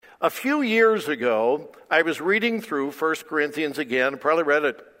A few years ago, I was reading through 1 Corinthians again, probably read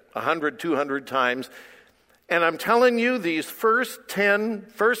it 100, 200 times, and I'm telling you, these first 9,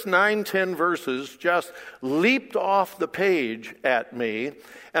 10 verses just leaped off the page at me,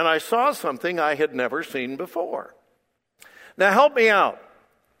 and I saw something I had never seen before. Now help me out.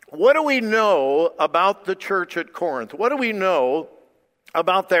 What do we know about the church at Corinth? What do we know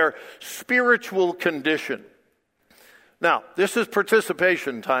about their spiritual condition? Now, this is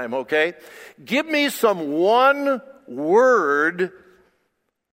participation time, okay? Give me some one-word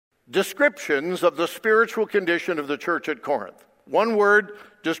descriptions of the spiritual condition of the church at Corinth. One-word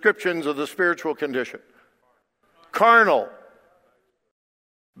descriptions of the spiritual condition. Carnal,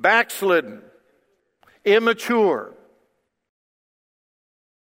 backslidden, immature,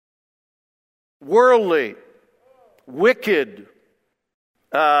 worldly, wicked,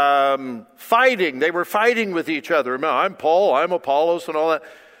 fighting. They were fighting with each other. I'm Paul, I'm Apollos, and all that.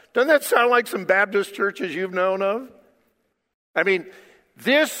 Doesn't that sound like some Baptist churches you've known of? I mean,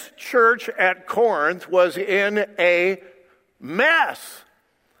 this church at Corinth was in a mess.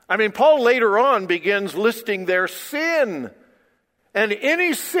 I mean, Paul later on begins listing their sin. And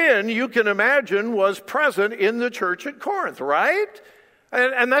any sin you can imagine was present in the church at Corinth, right?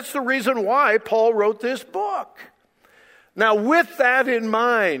 And that's the reason why Paul wrote this book. Now, with that in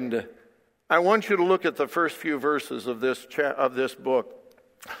mind, I want you to look at the first few verses of this book.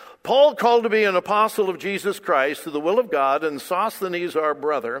 Paul, called to be an apostle of Jesus Christ, to the will of God, and Sosthenes our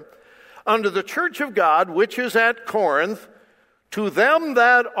brother, unto the church of God, which is at Corinth, to them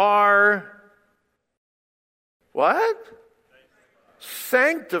that are, what?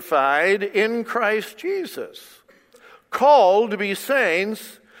 Sanctified in Christ Jesus, called to be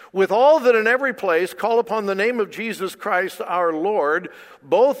saints, with all that in every place call upon the name of Jesus Christ our Lord,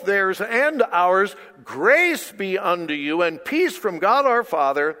 both theirs and ours, grace be unto you, and peace from God our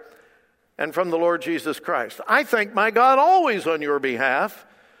Father and from the Lord Jesus Christ. I thank my God always on your behalf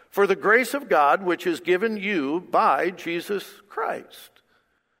for the grace of God which is given you by Jesus Christ.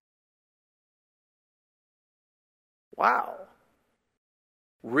 Wow.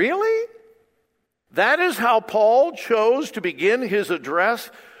 Really? That is how Paul chose to begin his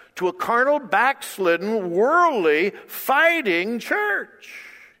address to a carnal, backslidden, worldly, fighting church.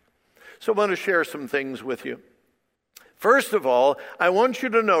 So I want to share some things with you. First of all, I want you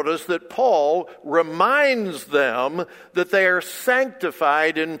to notice that Paul reminds them that they are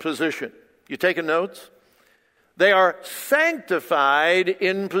sanctified in position. You taking notes? They are sanctified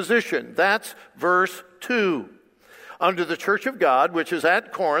in position. That's verse 2. Unto the church of God, which is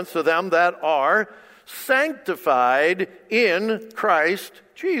at Corinth, to them that are sanctified in Christ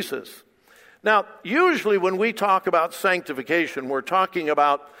Jesus. Now, usually when we talk about sanctification, we're talking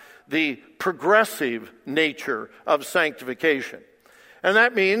about the progressive nature of sanctification. And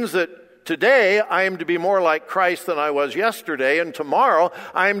that means that today I am to be more like Christ than I was yesterday, and tomorrow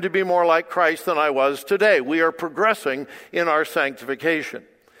I am to be more like Christ than I was today. We are progressing in our sanctification.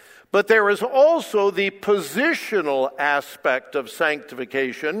 But there is also the positional aspect of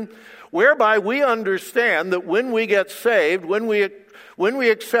sanctification, whereby we understand that when we get saved, when we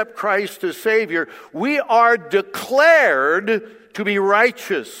accept Christ as Savior, we are declared to be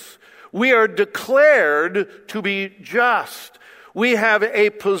righteous. We are declared to be just. We have a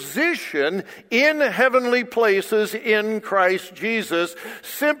position in heavenly places in Christ Jesus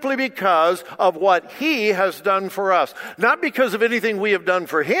simply because of what He has done for us. Not because of anything we have done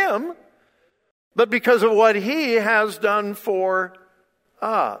for Him, but because of what He has done for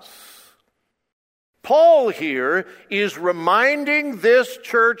us. Paul here is reminding this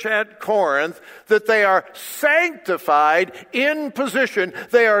church at Corinth that they are sanctified in position.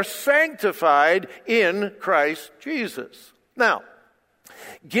 They are sanctified in Christ Jesus. Now,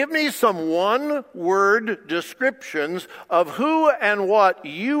 give me some one-word descriptions of who and what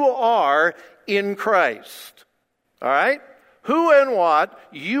you are in Christ. All right? Who and what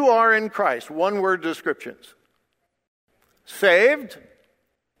you are in Christ. One-word descriptions. Saved.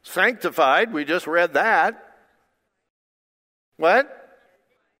 Sanctified. We just read that. What?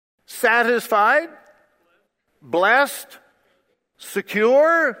 Satisfied. Blessed.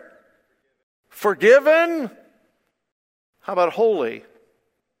 Secure. Forgiven. How about holy?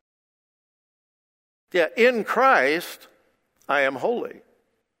 Yeah, in Christ, I am holy.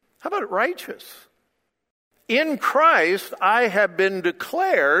 How about righteous? In Christ, I have been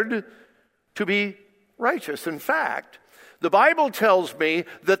declared to be righteous. In fact, the Bible tells me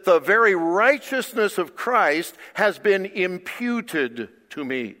that the very righteousness of Christ has been imputed to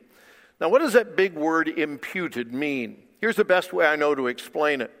me. Now, what does that big word imputed mean? Here's the best way I know to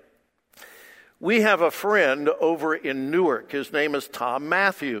explain it. We have a friend over in Newark. His name is Tom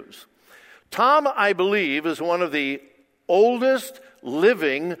Matthews. Tom, I believe, is one of the oldest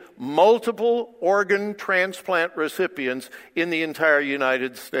living multiple organ transplant recipients in the entire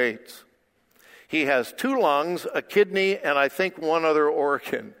United States. He has 2 lungs, a kidney, and I think 1 other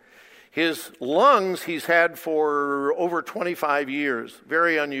organ. His lungs he's had for over 25 years.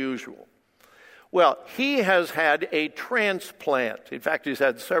 Very unusual. Well, he has had a transplant. In fact, he's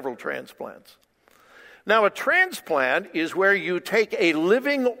had several transplants. Now, a transplant is where you take a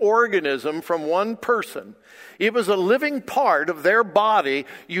living organism from one person. It was a living part of their body.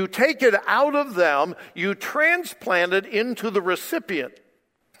 You take it out of them, you transplant it into the recipient.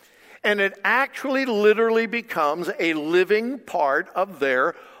 And it actually literally becomes a living part of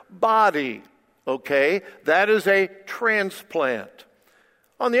their body. Okay? That is a transplant.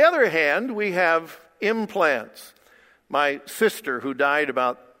 On the other hand, we have implants. My sister, who died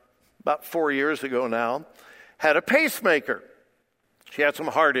about 4 years ago now, had a pacemaker. She had some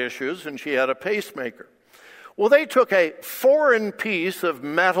heart issues, and she had a pacemaker. Well, they took a foreign piece of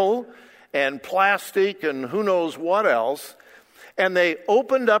metal and plastic and who knows what else, and they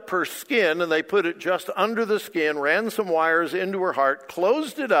opened up her skin, and they put it just under the skin, ran some wires into her heart,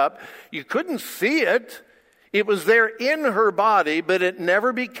 closed it up. You couldn't see it. It was there in her body, but it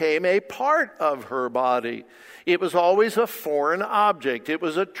never became a part of her body. It was always a foreign object. It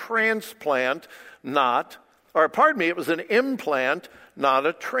was a transplant, it was an implant, not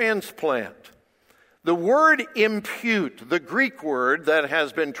a transplant. The word impute, the Greek word that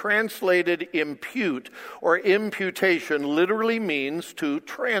has been translated impute or imputation, literally means to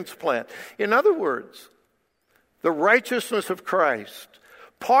transplant. In other words, the righteousness of Christ,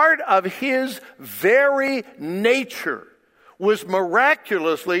 part of his very nature, was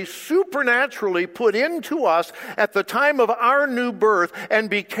miraculously, supernaturally put into us at the time of our new birth and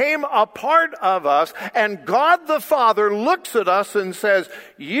became a part of us. And God the Father looks at us and says,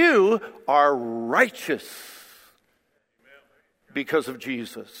 "You are righteous because of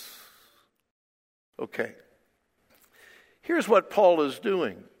Jesus." Okay. Here's what Paul is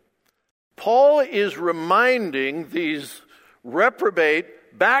doing. Paul is reminding these reprobate,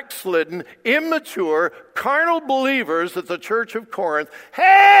 backslidden, immature, carnal believers at the church of Corinth,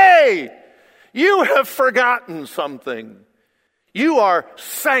 hey, you have forgotten something. You are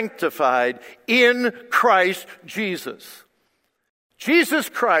sanctified in Christ Jesus. Jesus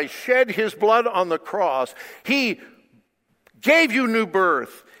Christ shed his blood on the cross. He gave you new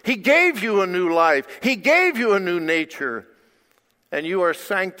birth. He gave you a new life. He gave you a new nature. And you are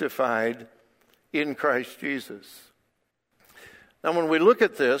sanctified in Christ Jesus. Now, when we look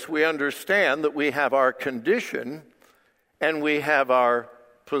at this, we understand that we have our condition and we have our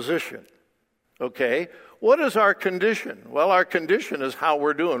position. Okay? What is our condition? Well, our condition is how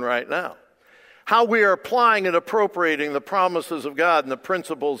we're doing right now. How we are applying and appropriating the promises of God and the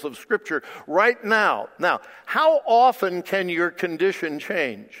principles of Scripture right now. Now, how often can your condition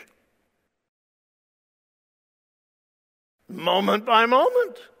change? Moment by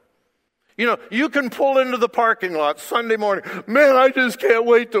moment. You know, you can pull into the parking lot Sunday morning. Man, I just can't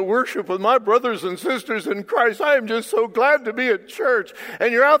wait to worship with my brothers and sisters in Christ. I am just so glad to be at church.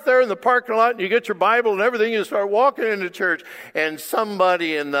 And you're out there in the parking lot and you get your Bible and everything. You start walking into church and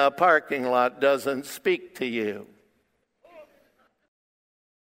somebody in the parking lot doesn't speak to you.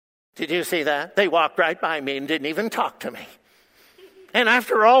 Did you see that? They walked right by me and didn't even talk to me. And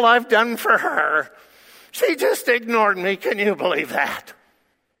after all I've done for her, she just ignored me. Can you believe that?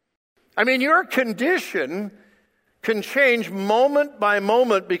 I mean, your condition can change moment by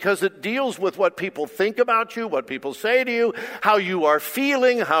moment because it deals with what people think about you, what people say to you, how you are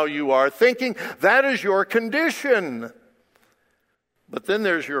feeling, how you are thinking. That is your condition. But then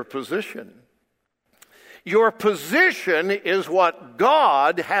there's your position. Your position is what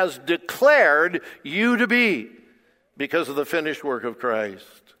God has declared you to be because of the finished work of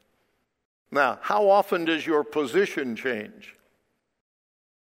Christ. Now, how often does your position change?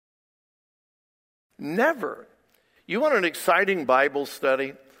 Never. You want an exciting Bible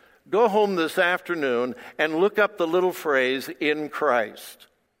study? Go home this afternoon and look up the little phrase, in Christ.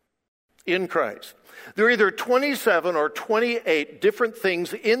 In Christ. There are either 27 or 28 different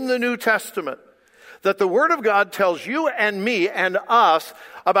things in the New Testament that the Word of God tells you and me and us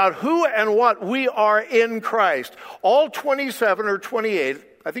about who and what we are in Christ. All 27 or 28,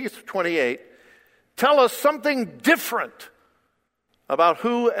 I think it's 28, tell us something different about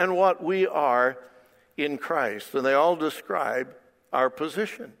who and what we are in Christ, and they all describe our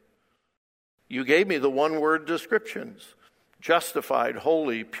position. You gave me the one-word descriptions: justified,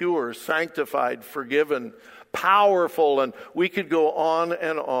 holy, pure, sanctified, forgiven, powerful, and we could go on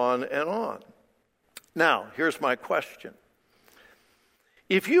and on and on. Now, here's my question.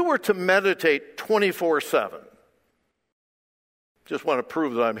 If you were to meditate 24/7, just want to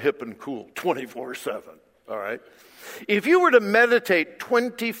prove that I'm hip and cool, 24/7, all right? If you were to meditate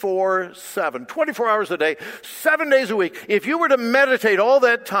 24/7, 24 hours a day, 7 days a week, if you were to meditate all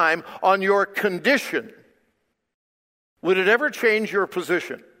that time on your condition, would it ever change your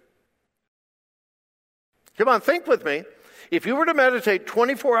position? Come on, think with me. If you were to meditate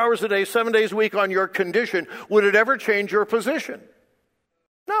 24 hours a day, 7 days a week on your condition, would it ever change your position?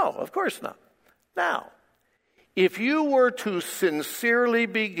 No, of course not. Now, if you were to sincerely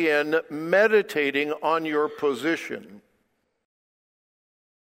begin meditating on your position,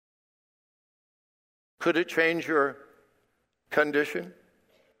 could it change your condition?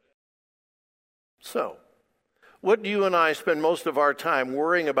 So, what do you and I spend most of our time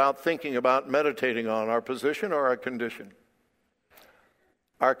worrying about, thinking about, meditating on? Our position or our condition?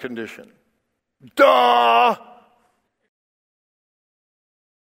 Our condition. Duh!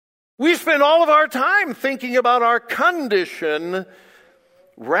 We spend all of our time thinking about our condition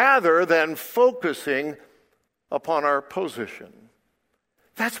rather than focusing upon our position.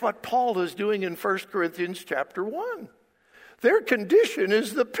 That's what Paul is doing in 1 Corinthians chapter 1. Their condition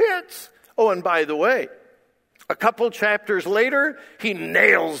is the pits. Oh, and by the way, a couple chapters later, he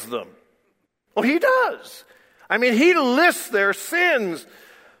nails them. Oh, he does. I mean, he lists their sins.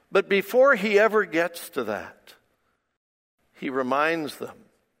 But before he ever gets to that, he reminds them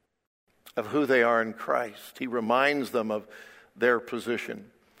of who they are in Christ. He reminds them of their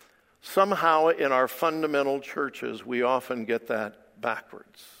position. Somehow in our fundamental churches, we often get that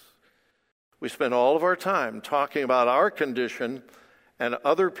backwards. We spend all of our time talking about our condition and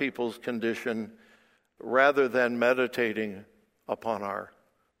other people's condition rather than meditating upon our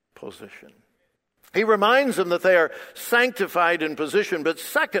position. He reminds them that they are sanctified in position, but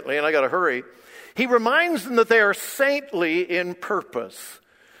secondly, and I got to hurry, he reminds them that they are saintly in purpose.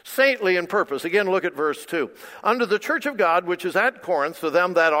 Saintly in purpose. Again, look at verse 2. Unto the church of God, which is at Corinth, to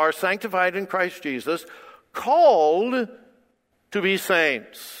them that are sanctified in Christ Jesus, called to be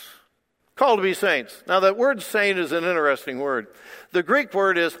saints. Called to be saints. Now, that word saint is an interesting word. The Greek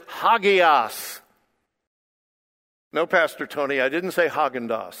word is hagios. No, Pastor Tony, I didn't say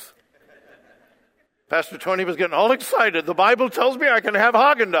Haagen-Dazs. Pastor Tony was getting all excited. The Bible tells me I can have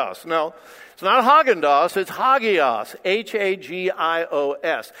Haagen-Dazs. No, it's not Haagen-Dazs, it's hagios,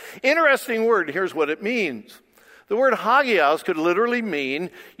 Hagios. Interesting word. Here's what it means. The word hagios could literally mean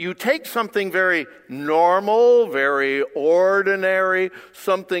you take something very normal, very ordinary,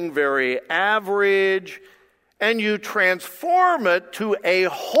 something very average, and you transform it to a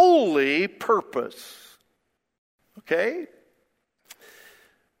holy purpose. Okay?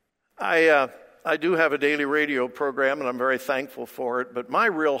 I do have a daily radio program, and I'm very thankful for it, but my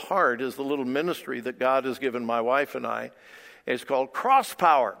real heart is the little ministry that God has given my wife and I. It's called Cross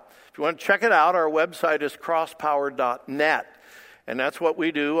Power. If you want to check it out, our website is crosspower.net, and that's what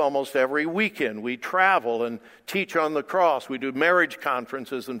we do almost every weekend. We travel and teach on the cross. We do marriage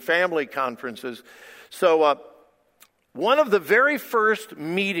conferences and family conferences. So one of the very first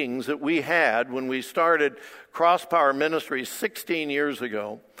meetings that we had when we started Cross Power Ministries 16 years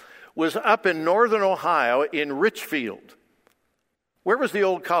ago was up in northern Ohio in Richfield. Where was the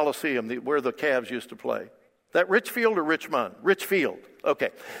old Coliseum where the Cavs used to play? That Richfield or Richmond? Richfield.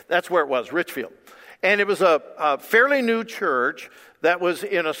 Okay, that's where it was, Richfield. And it was a fairly new church that was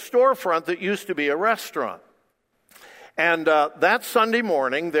in a storefront that used to be a restaurant. And that Sunday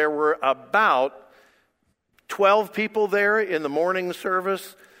morning, there were about 12 people there in the morning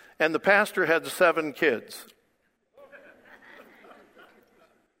service, and the pastor had 7 kids.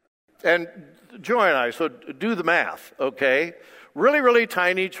 And Joy and I, so do the math, okay? Really, really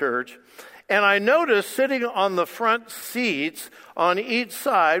tiny church. And I noticed sitting on the front seats on each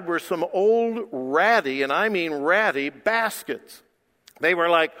side were some old ratty, and I mean ratty, baskets. They were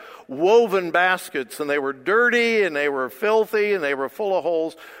like woven baskets, and they were dirty, and they were filthy, and they were full of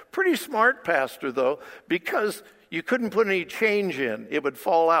holes. Pretty smart pastor, though, because you couldn't put any change in. It would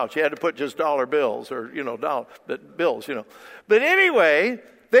fall out. You had to put just dollar bills or, bills. But anyway,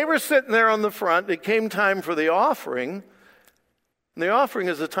 they were sitting there on the front. It came time for the offering. And the offering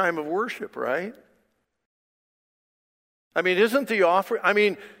is a time of worship, right? I mean, isn't the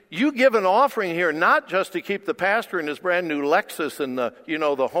offering... you give an offering here not just to keep the pastor in his brand new Lexus and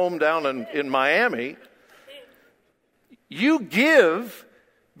the home down in Miami. You give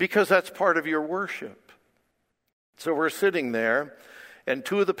because that's part of your worship. So we're sitting there, and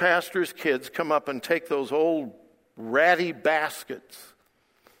 2 of the pastor's kids come up and take those old ratty baskets.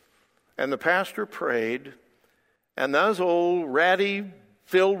 And the pastor prayed, and those old ratty,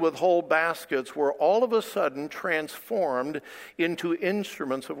 filled with whole baskets were all of a sudden transformed into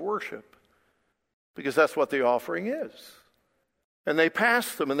instruments of worship. Because that's what the offering is. And they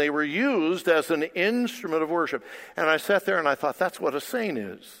passed them, and they were used as an instrument of worship. And I sat there and I thought, that's what a saint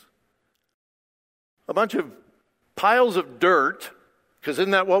is. A bunch of piles of dirt, because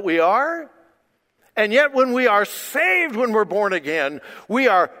isn't that what we are? And yet when we are saved, when we're born again, we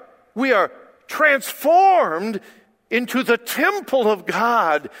are transformed into the temple of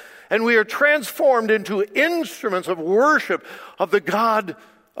God. And we are transformed into instruments of worship of the God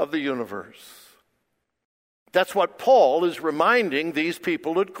of the universe. That's what Paul is reminding these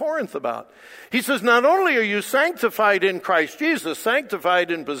people at Corinth about. He says, not only are you sanctified in Christ Jesus, sanctified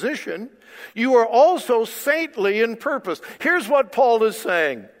in position, you are also saintly in purpose. Here's what Paul is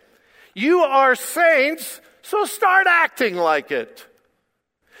saying. You are saints, so start acting like it.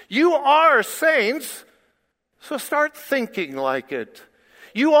 You are saints, so start thinking like it.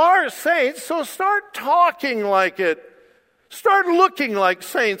 You are saints, so start talking like it. Start looking like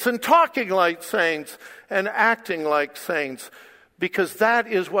saints and talking like saints and acting like saints, because that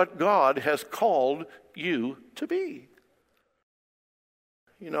is what God has called you to be.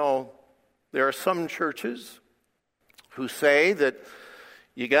 You know, there are some churches who say that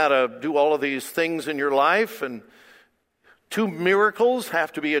you got to do all of these things in your life, and 2 miracles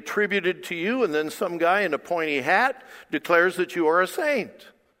have to be attributed to you, and then some guy in a pointy hat declares that you are a saint.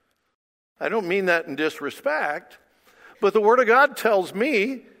 I don't mean that in disrespect, but the Word of God tells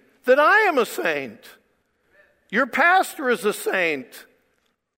me that I am a saint. Your pastor is a saint.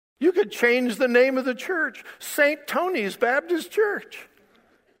 You could change the name of the church. St. Tony's Baptist Church.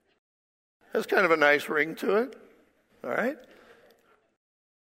 That's kind of a nice ring to it. All right?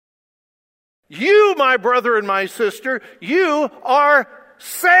 You, my brother and my sister, you are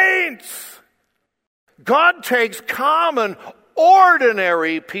saints. God takes common,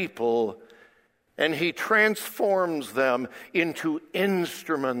 ordinary people and He transforms them into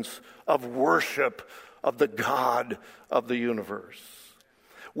instruments of worship of the God of the universe.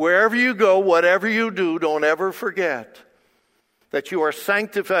 Wherever you go, whatever you do, don't ever forget that you are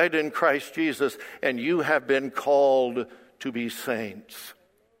sanctified in Christ Jesus and you have been called to be saints.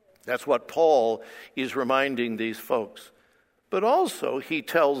 That's what Paul is reminding these folks. But also he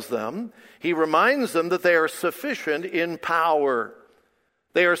tells them, he reminds them that they are sufficient in power.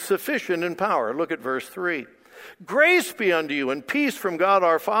 They are sufficient in power. Look at verse 3. Grace be unto you and peace from God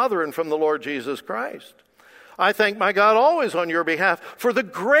our Father and from the Lord Jesus Christ. I thank my God always on your behalf for the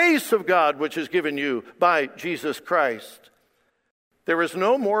grace of God which is given you by Jesus Christ. There is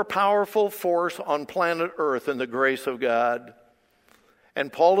no more powerful force on planet Earth than the grace of God.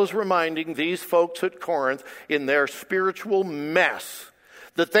 And Paul is reminding these folks at Corinth in their spiritual mess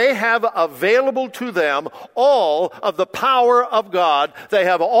that they have available to them all of the power of God. They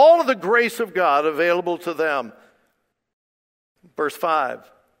have all of the grace of God available to them. Verse 5.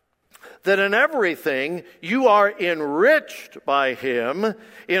 That in everything you are enriched by Him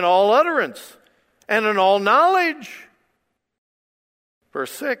in all utterance and in all knowledge.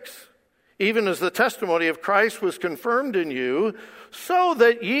 Verse 6. Even as the testimony of Christ was confirmed in you, so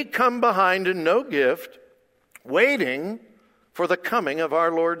that ye come behind in no gift, waiting for the coming of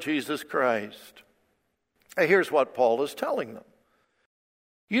our Lord Jesus Christ. Now, here's what Paul is telling them.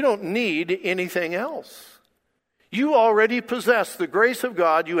 You don't need anything else. You already possess the grace of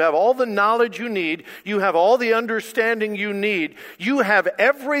God. You have all the knowledge you need. You have all the understanding you need. You have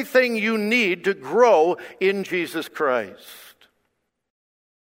everything you need to grow in Jesus Christ.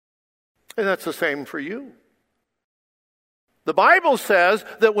 And that's the same for you. The Bible says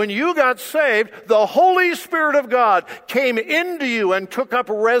that when you got saved, the Holy Spirit of God came into you and took up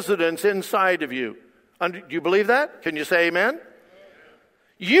residence inside of you. Do you believe that? Can you say amen?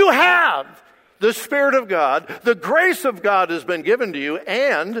 You have the Spirit of God. The grace of God has been given to you.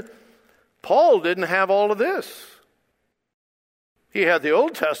 And Paul didn't have all of this. He had the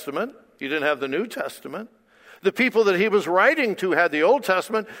Old Testament. He didn't have the New Testament. The people that he was writing to had the Old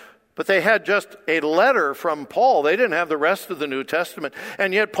Testament, but they had just a letter from Paul. They didn't have the rest of the New Testament.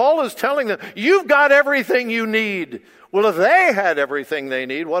 And yet Paul is telling them, you've got everything you need. Well, if they had everything they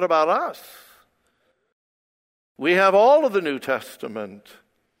need, what about us? We have all of the New Testament.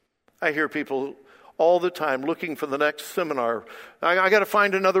 I hear people all the time looking for the next seminar. I got to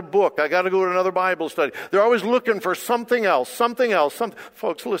find another book. I got to go to another Bible study. They're always looking for something else.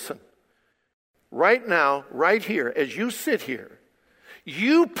 Folks, listen. Right now, right here, as you sit here,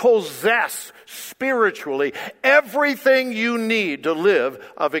 you possess spiritually everything you need to live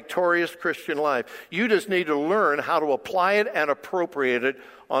a victorious Christian life. You just need to learn how to apply it and appropriate it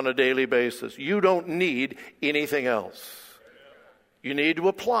on a daily basis. You don't need anything else. You need to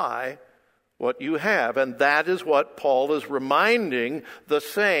apply what you have. And that is what Paul is reminding the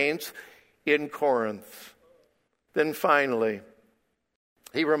saints in Corinth. Then finally,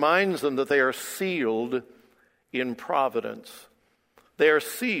 he reminds them that they are sealed in providence. They are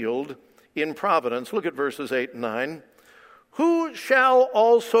sealed in providence. Look at verses 8 and 9. Who shall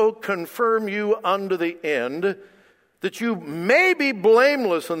also confirm you unto the end, that you may be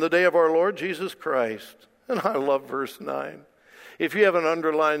blameless in the day of our Lord Jesus Christ? And I love verse 9. If you haven't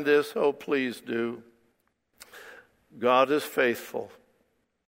underlined this, oh, please do. God is faithful.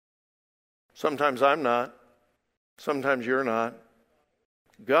 Sometimes I'm not. Sometimes you're not.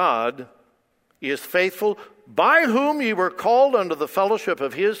 God is faithful, by whom ye were called unto the fellowship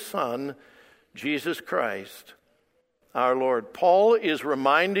of his Son, Jesus Christ, our Lord. Paul is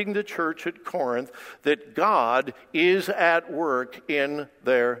reminding the church at Corinth that God is at work in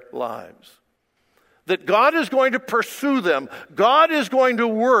their lives. That God is going to pursue them. God is going to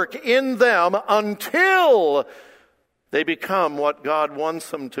work in them until they become what God wants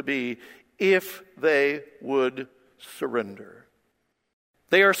them to be, if they would surrender.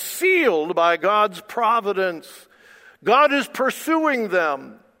 They are sealed by God's providence. God is pursuing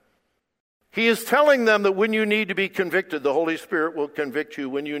them. He is telling them that when you need to be convicted, the Holy Spirit will convict you.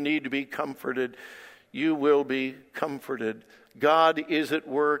 When you need to be comforted, you will be comforted. God is at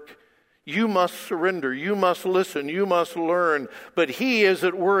work. You must surrender. You must listen. You must learn. But He is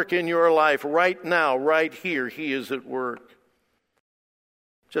at work in your life right now, right here. He is at work.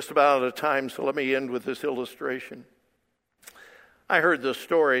 Just about out of time, so let me end with this illustration. I heard this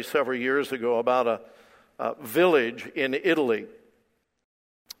story several years ago about a village in Italy.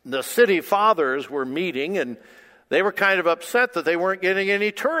 The city fathers were meeting, and they were kind of upset that they weren't getting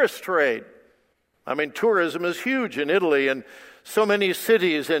any tourist trade. I mean, tourism is huge in Italy, and so many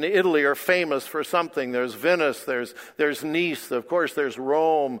cities in Italy are famous for something. There's Venice, there's Nice, of course there's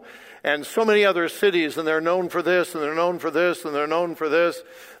Rome, and so many other cities, and they're known for this, and they're known for this, and they're known for this,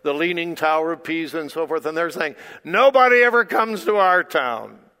 the Leaning Tower of Pisa and so forth, and they're saying, nobody ever comes to our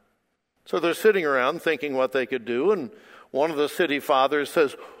town. So they're sitting around thinking what they could do, and one of the city fathers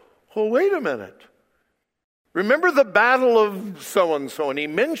says, well, wait a minute. Remember the battle of so-and-so, and he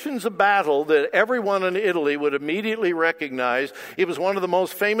mentions a battle that everyone in Italy would immediately recognize. It was one of the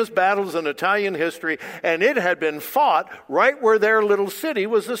most famous battles in Italian history, and it had been fought right where their little city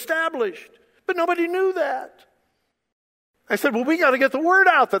was established. But nobody knew that. I said, well, we got to get the word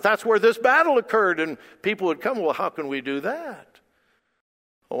out that that's where this battle occurred, and people would come, well, how can we do that?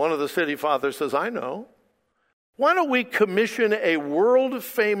 Well, one of the city fathers says, I know. Why don't we commission a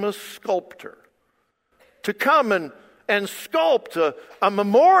world-famous sculptor to come and sculpt a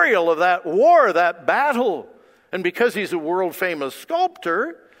memorial of that war, that battle. And because he's a world-famous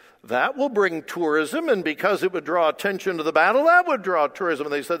sculptor, that will bring tourism, and because it would draw attention to the battle, that would draw tourism.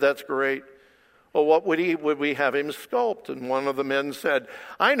 And they said, that's great. Well, what would we have him sculpt? And one of the men said,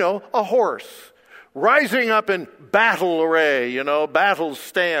 I know, a horse, rising up in battle array, battle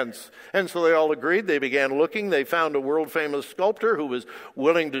stance. And so they all agreed. They began looking. They found a world-famous sculptor who was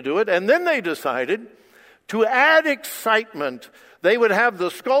willing to do it. And then they decided, to add excitement, they would have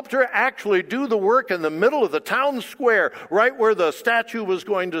the sculptor actually do the work in the middle of the town square, right where the statue was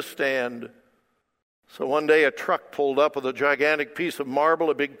going to stand. So one day a truck pulled up with a gigantic piece of marble,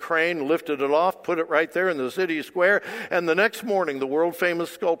 a big crane, lifted it off, put it right there in the city square, and the next morning the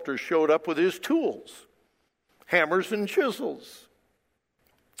world-famous sculptor showed up with his tools, hammers and chisels.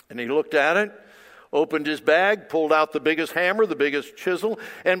 And he looked at it, opened his bag, pulled out the biggest hammer, the biggest chisel,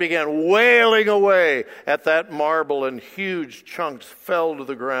 and began wailing away at that marble, and huge chunks fell to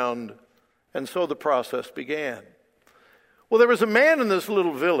the ground. And so the process began. Well, there was a man in this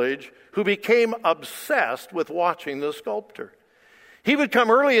little village who became obsessed with watching the sculptor. He would come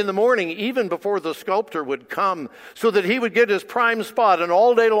early in the morning, even before the sculptor would come, so that he would get his prime spot, and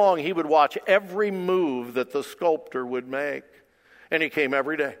all day long he would watch every move that the sculptor would make. And he came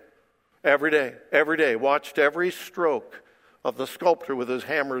every day, watched every stroke of the sculptor with his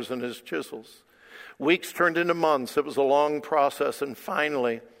hammers and his chisels. Weeks turned into months. It was a long process, and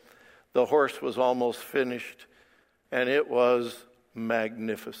finally, the horse was almost finished, and it was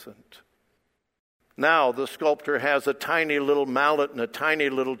magnificent. Now the sculptor has a tiny little mallet and a tiny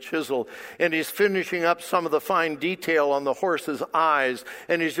little chisel, and he's finishing up some of the fine detail on the horse's eyes,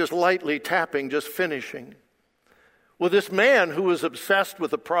 and he's just lightly tapping, just finishing. Well, this man who was obsessed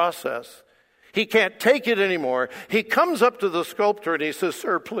with the process, he can't take it anymore. He comes up to the sculptor and he says,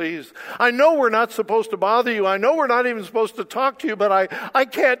 sir, please, I know we're not supposed to bother you. I know we're not even supposed to talk to you, but I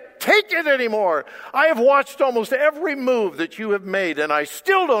can't take it anymore. I have watched almost every move that you have made, and I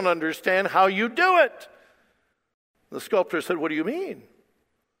still don't understand how you do it. The sculptor said, what do you mean?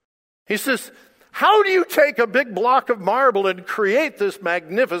 He says, how do you take a big block of marble and create this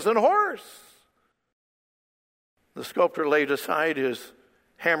magnificent horse? The sculptor laid aside his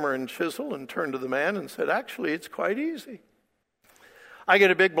hammer and chisel and turned to the man and said, actually, it's quite easy. I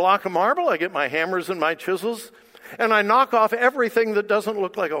get a big block of marble, I get my hammers and my chisels, and I knock off everything that doesn't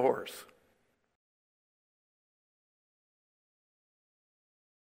look like a horse.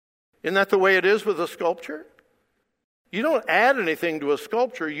 Isn't that the way it is with a sculpture? You don't add anything to a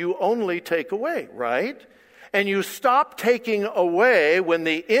sculpture, you only take away, right? And you stop taking away when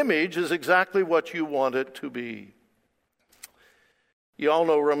the image is exactly what you want it to be. You all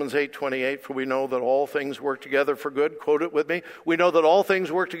know Romans 8:28, for we know that all things work together for good. Quote it with me. We know that all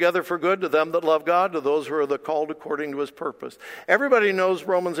things work together for good to them that love God, to those who are the called according to his purpose. Everybody knows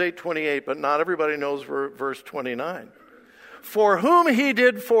Romans 8:28, but not everybody knows verse 29. For whom he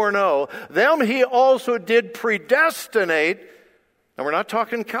did foreknow, them he also did predestinate. And we're not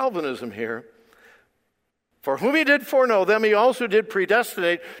talking Calvinism here. For whom he did foreknow, them he also did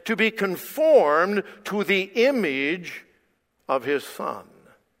predestinate to be conformed to the image of his Son.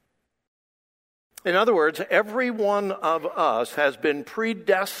 In other words, every one of us has been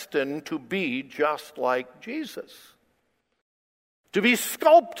predestined to be just like Jesus, to be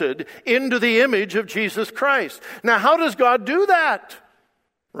sculpted into the image of Jesus Christ. Now, how does God do that?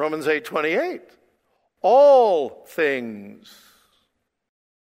 Romans 8:28. All things.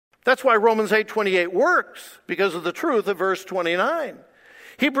 That's why Romans 8:28 works, because of the truth of verse 29.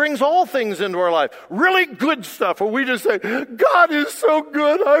 He brings all things into our life. Really good stuff where we just say, God is so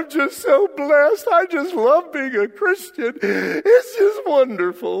good. I'm just so blessed. I just love being a Christian. It's just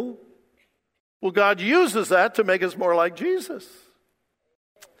wonderful. Well, God uses that to make us more like Jesus.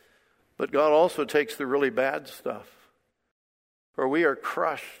 But God also takes the really bad stuff where we are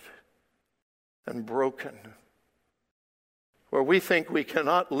crushed and broken, where we think we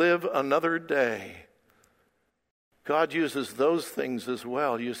cannot live another day. God uses those things as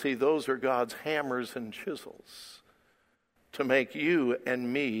well. You see, those are God's hammers and chisels to make you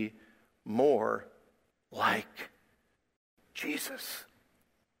and me more like Jesus.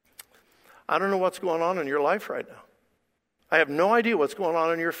 I don't know what's going on in your life right now. I have no idea what's going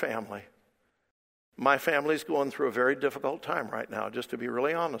on in your family. My family's going through a very difficult time right now, just to be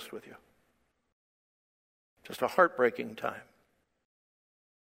really honest with you. Just a heartbreaking time.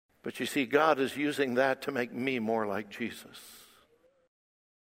 But you see, God is using that to make me more like Jesus.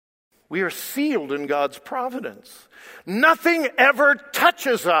 We are sealed in God's providence. Nothing ever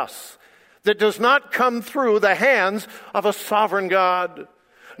touches us that does not come through the hands of a sovereign God.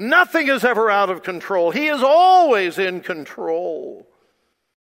 Nothing is ever out of control. He is always in control.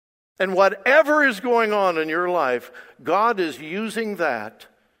 And whatever is going on in your life, God is using that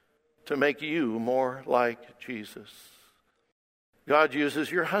to make you more like Jesus. God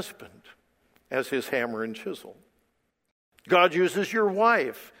uses your husband as his hammer and chisel. God uses your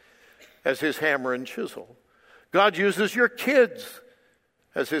wife as his hammer and chisel. God uses your kids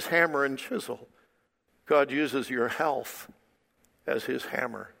as his hammer and chisel. God uses your health as his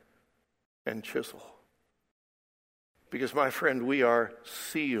hammer and chisel. Because, my friend, we are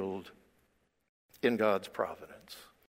sealed in God's providence.